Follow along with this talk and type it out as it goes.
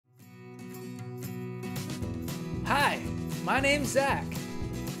My name's Zach,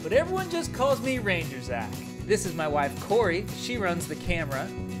 but everyone just calls me Ranger Zak. This is my wife Corey. She runs the camera.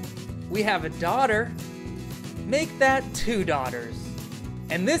 We have a daughter. Make that 2 daughters.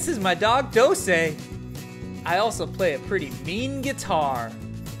 And this is my dog Dose. I also play a pretty mean guitar.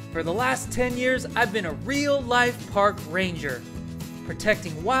 For the last 10 years, I've been a real-life park ranger,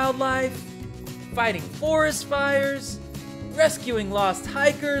 protecting wildlife, fighting forest fires, rescuing lost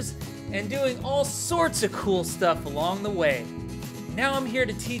hikers, and doing all sorts of cool stuff along the way. Now I'm here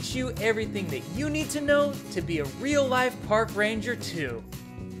to teach you everything that you need to know to be a real-life park ranger too.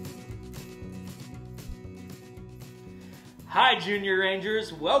 Hi Junior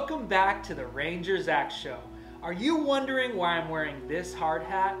Rangers, welcome back to the Ranger Zak Show. Are you wondering why I'm wearing this hard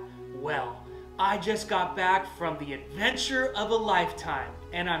hat? Well, I just got back from the adventure of a lifetime,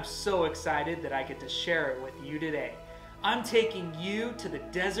 and I'm so excited that I get to share it with you today. I'm taking you to the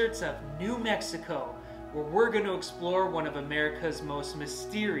deserts of New Mexico, where we're going to explore one of America's most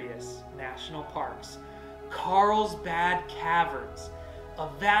mysterious national parks, Carlsbad Caverns, a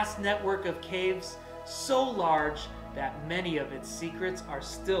vast network of caves so large that many of its secrets are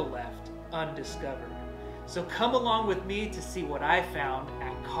still left undiscovered. So come along with me to see what I found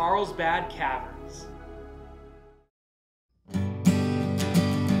at Carlsbad Caverns.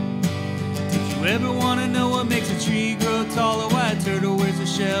 Did you ever want to know what makes a tree grow tall? A white turtle wears a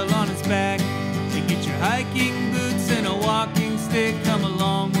shell on its back. To get your hiking boots and a walking stick, come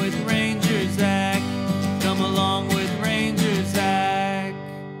along with Ranger Zak. Come along with Ranger Zak.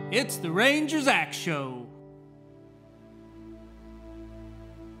 It's the Ranger Zak Show.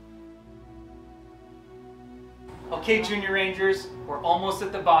 Okay, Junior Rangers, we're almost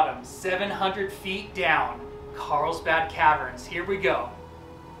at the bottom, 700 feet down, Carlsbad Caverns. Here we go.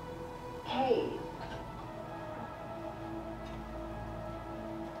 Cave.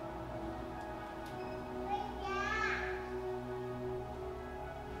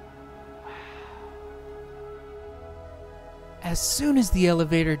 As soon as the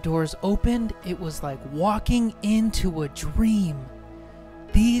elevator doors opened, it was like walking into a dream.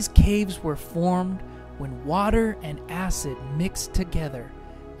 These caves were formed when water and acid mixed together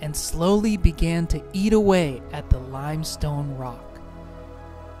and slowly began to eat away at the limestone rock.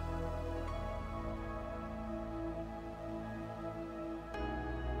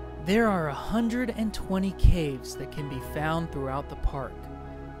 There are 120 caves that can be found throughout the park,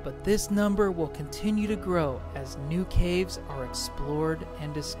 but this number will continue to grow as new caves are explored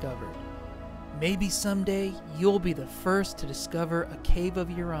and discovered. Maybe someday you'll be the first to discover a cave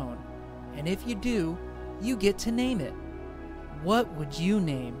of your own, and if you do, you get to name it. What would you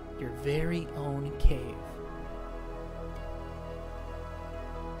name your very own cave?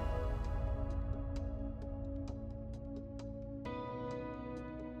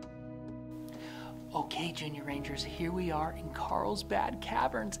 Okay, Junior Rangers, here we are in Carlsbad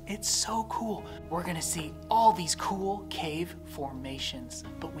Caverns. It's so cool. We're gonna see all these cool cave formations,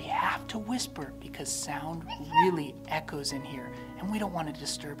 but we have to whisper because sound really echoes in here, and we don't want to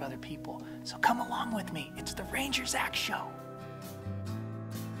disturb other people. So come along with me. It's the Ranger Zak Show.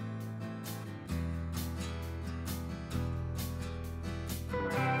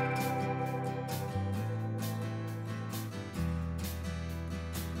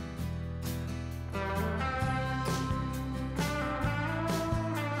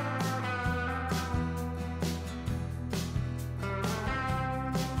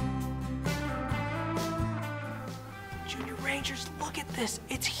 Rangers, look at this.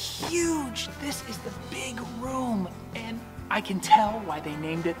 It's huge. This is the big room, and I can tell why they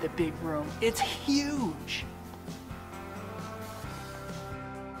named it the big room. It's huge.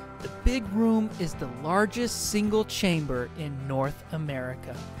 The big room is the largest single chamber in North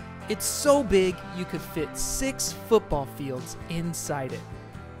America. It's so big you could fit 6 football fields inside it.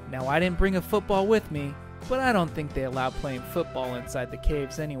 Now, I didn't bring a football with me, but I don't think they allow playing football inside the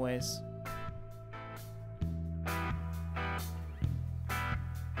caves anyways.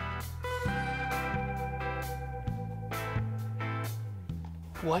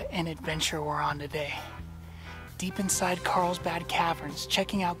 What an adventure we're on today. Deep inside Carlsbad Caverns,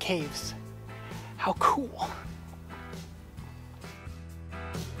 checking out caves. How cool.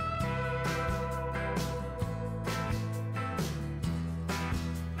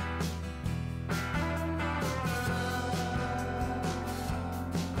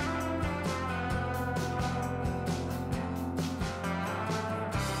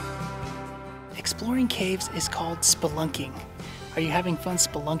 Exploring caves is called spelunking. Are you having fun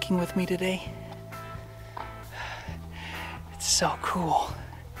spelunking with me today? It's so cool.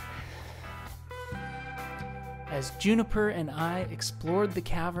 As Juniper and I explored the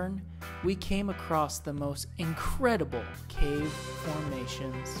cavern, we came across the most incredible cave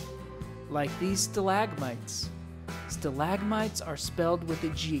formations, like these stalagmites. Stalagmites are spelled with a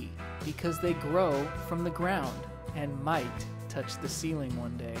G because they grow from the ground and might touch the ceiling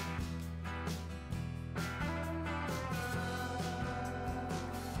one day.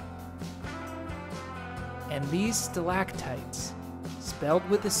 And these stalactites, spelled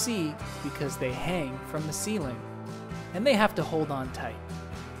with a C because they hang from the ceiling, and they have to hold on tight.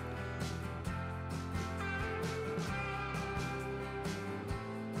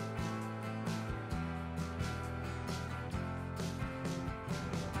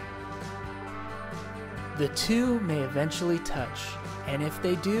 The two may eventually touch, and if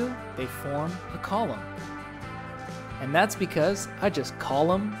they do, they form a column. And that's because I just call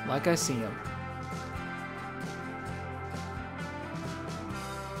them like I see them.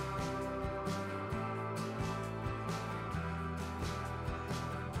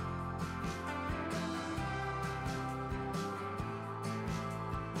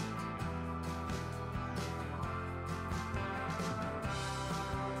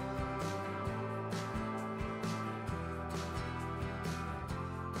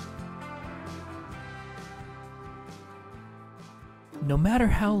 No matter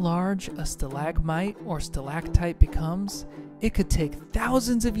how large a stalagmite or stalactite becomes, it could take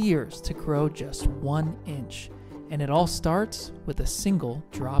thousands of years to grow just 1 inch, and it all starts with a single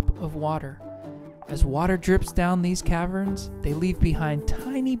drop of water. As water drips down these caverns, they leave behind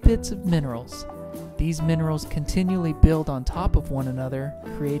tiny bits of minerals. These minerals continually build on top of one another,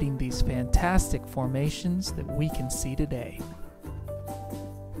 creating these fantastic formations that we can see today.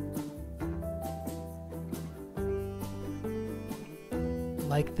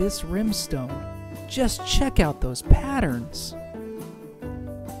 Like this rimstone. Just check out those patterns.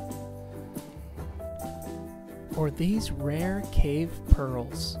 Or these rare cave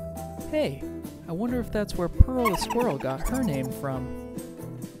pearls. Hey, I wonder if that's where Pearl the squirrel got her name from.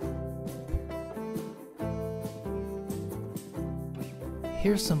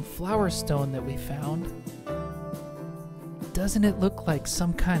 Here's some flower stone that we found. Doesn't it look like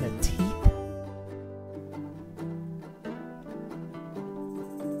some kind of teeth?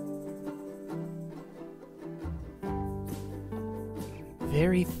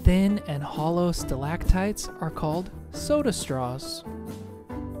 Very thin and hollow stalactites are called soda straws.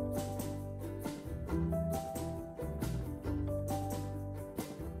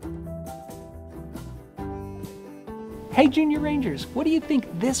 Hey Junior Rangers, what do you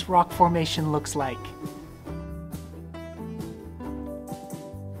think this rock formation looks like?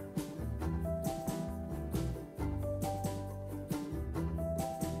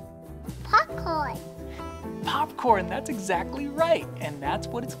 Popcorn. Popcorn, that's exactly right, and that's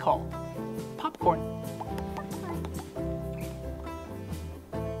what it's called. Popcorn.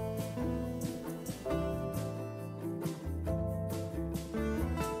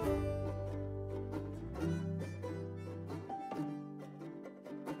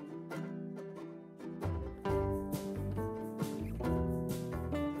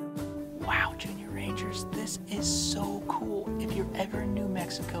 Wow, Junior Rangers, this is so cool. If you're ever in New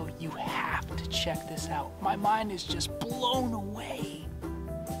Mexico, you have to check this out. My mind is just blown away.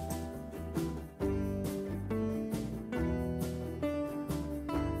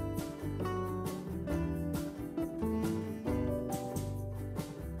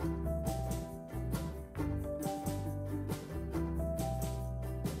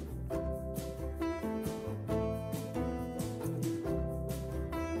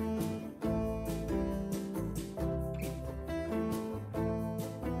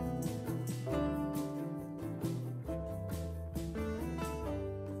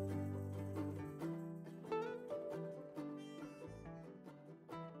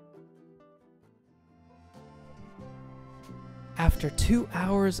 After 2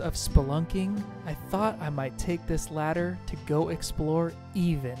 hours of spelunking, I thought I might take this ladder to go explore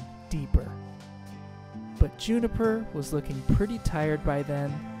even deeper. But Juniper was looking pretty tired by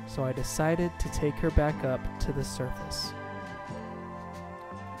then, so I decided to take her back up to the surface.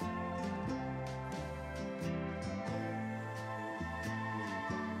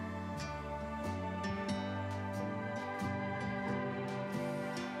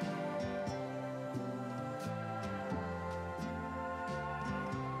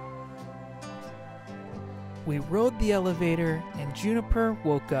 We rode the elevator, and Juniper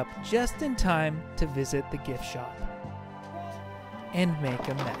woke up just in time to visit the gift shop and make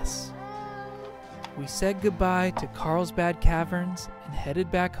a mess. We said goodbye to Carlsbad Caverns and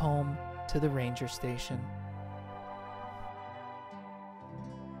headed back home to the ranger station.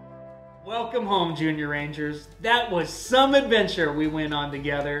 Welcome home, Junior Rangers. That was some adventure we went on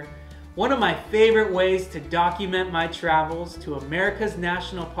together. One of my favorite ways to document my travels to America's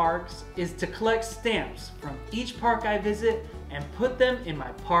national parks is to collect stamps from each park I visit and put them in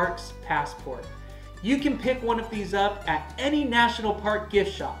my park's passport. You can pick one of these up at any national park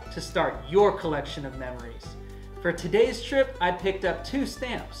gift shop to start your collection of memories. For today's trip, I picked up 2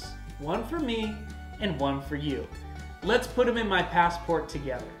 stamps, one for me and one for you. Let's put them in my passport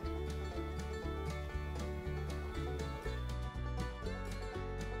together.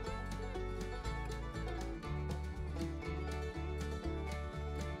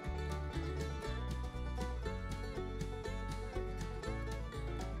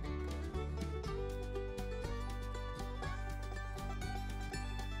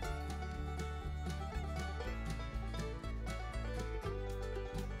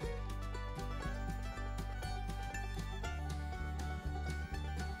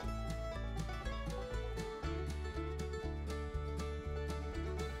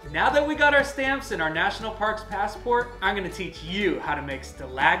 Now that we got our stamps and our national parks passport, I'm going to teach you how to make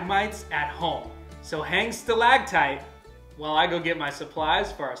stalagmites at home. So hang stalactite while I go get my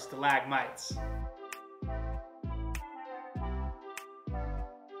supplies for our stalagmites.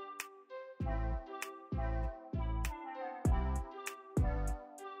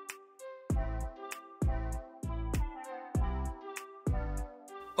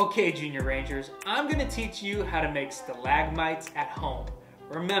 Okay, Junior Rangers, I'm going to teach you how to make stalagmites at home.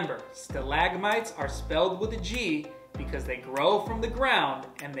 Remember, stalagmites are spelled with a G because they grow from the ground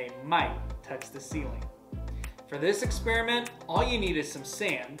and they might touch the ceiling. For this experiment, all you need is some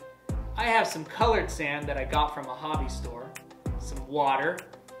sand. I have some colored sand that I got from a hobby store, some water,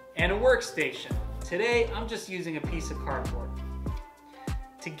 and a workstation. Today, I'm just using a piece of cardboard.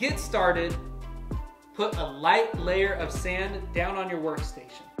 To get started, put a light layer of sand down on your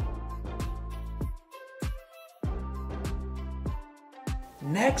workstation.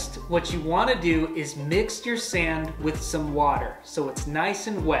 Next, what you want to do is mix your sand with some water so it's nice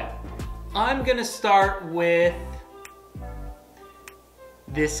and wet. I'm going to start with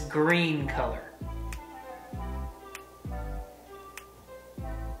this green color.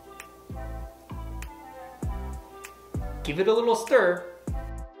 Give it a little stir.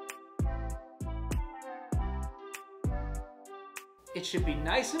 It should be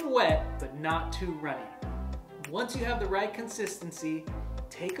nice and wet, but not too runny. Once you have the right consistency,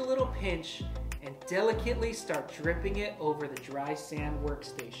 take a little pinch and delicately start dripping it over the dry sand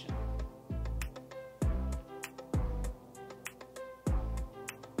workstation.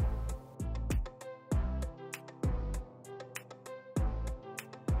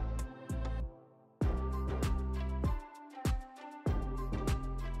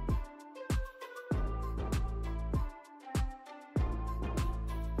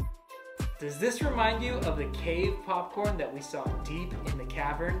 Does this remind you of the cave popcorn that we saw deep in the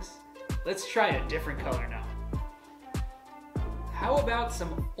caverns? Let's try a different color now. How about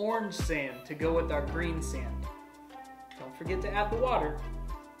some orange sand to go with our green sand? Don't forget to add the water.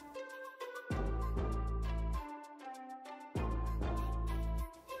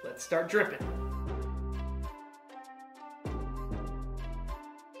 Let's start dripping.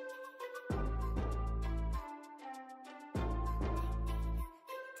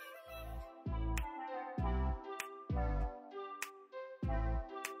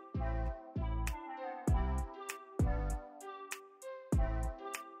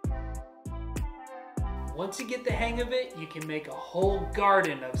 Once you get the hang of it, you can make a whole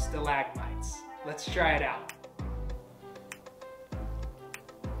garden of stalagmites. Let's try it out.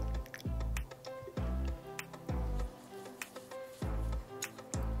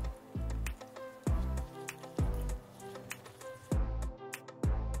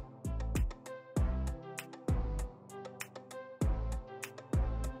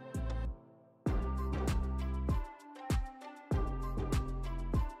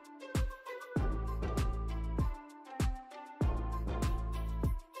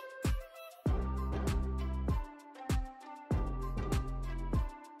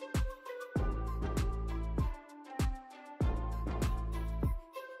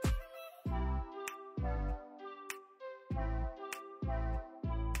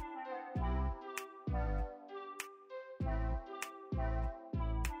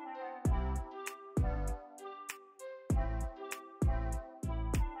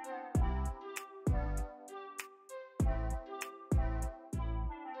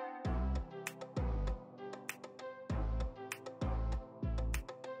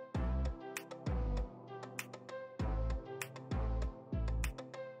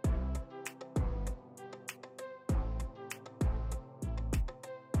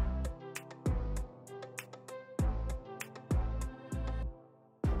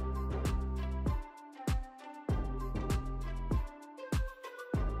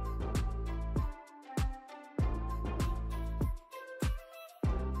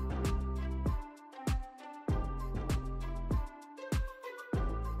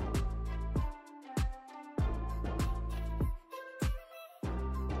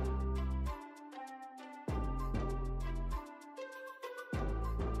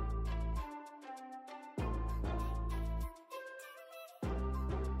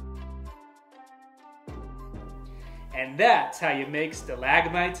 And that's how you make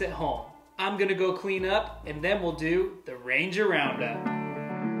stalagmites at home. I'm gonna go clean up and then we'll do the Ranger Roundup.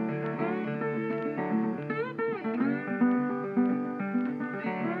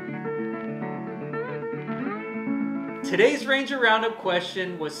 Today's Ranger Roundup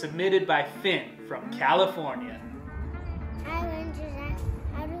question was submitted by Finn from California. Hi, Ranger Zak.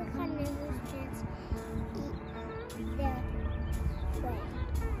 How do carnivorous plants eat their prey?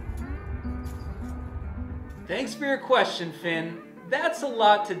 Thanks for your question, Finn. That's a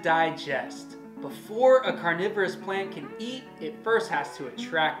lot to digest. Before a carnivorous plant can eat, it first has to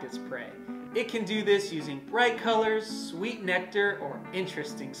attract its prey. It can do this using bright colors, sweet nectar, or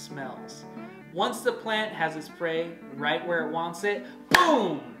interesting smells. Once the plant has its prey right where it wants it,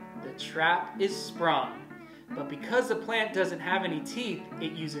 boom! The trap is sprung. But because the plant doesn't have any teeth,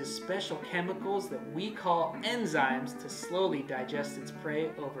 it uses special chemicals that we call enzymes to slowly digest its prey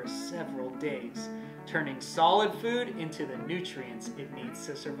over several days, turning solid food into the nutrients it needs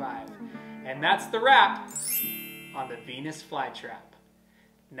to survive. And that's the wrap on the Venus flytrap.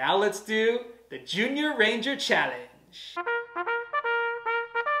 Now let's do the Junior Ranger Challenge.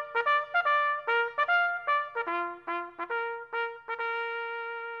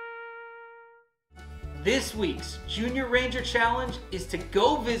 This week's Junior Ranger Challenge is to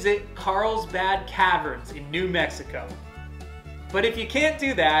go visit Carlsbad Caverns in New Mexico. But if you can't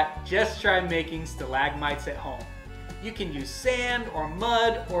do that, just try making stalagmites at home. You can use sand or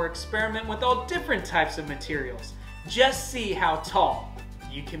mud or experiment with all different types of materials. Just see how tall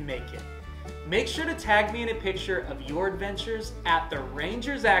you can make it. Make sure to tag me in a picture of your adventures at the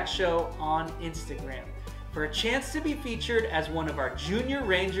Ranger Zak Show on Instagram for a chance to be featured as one of our Junior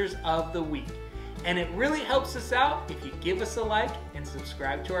Rangers of the Week. And it really helps us out if you give us a like and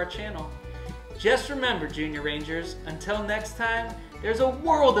subscribe to our channel. Just remember, Junior Rangers, until next time, there's a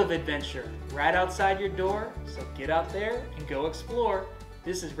world of adventure right outside your door, so get out there and go explore.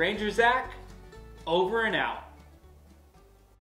 This is Ranger Zak, over and out.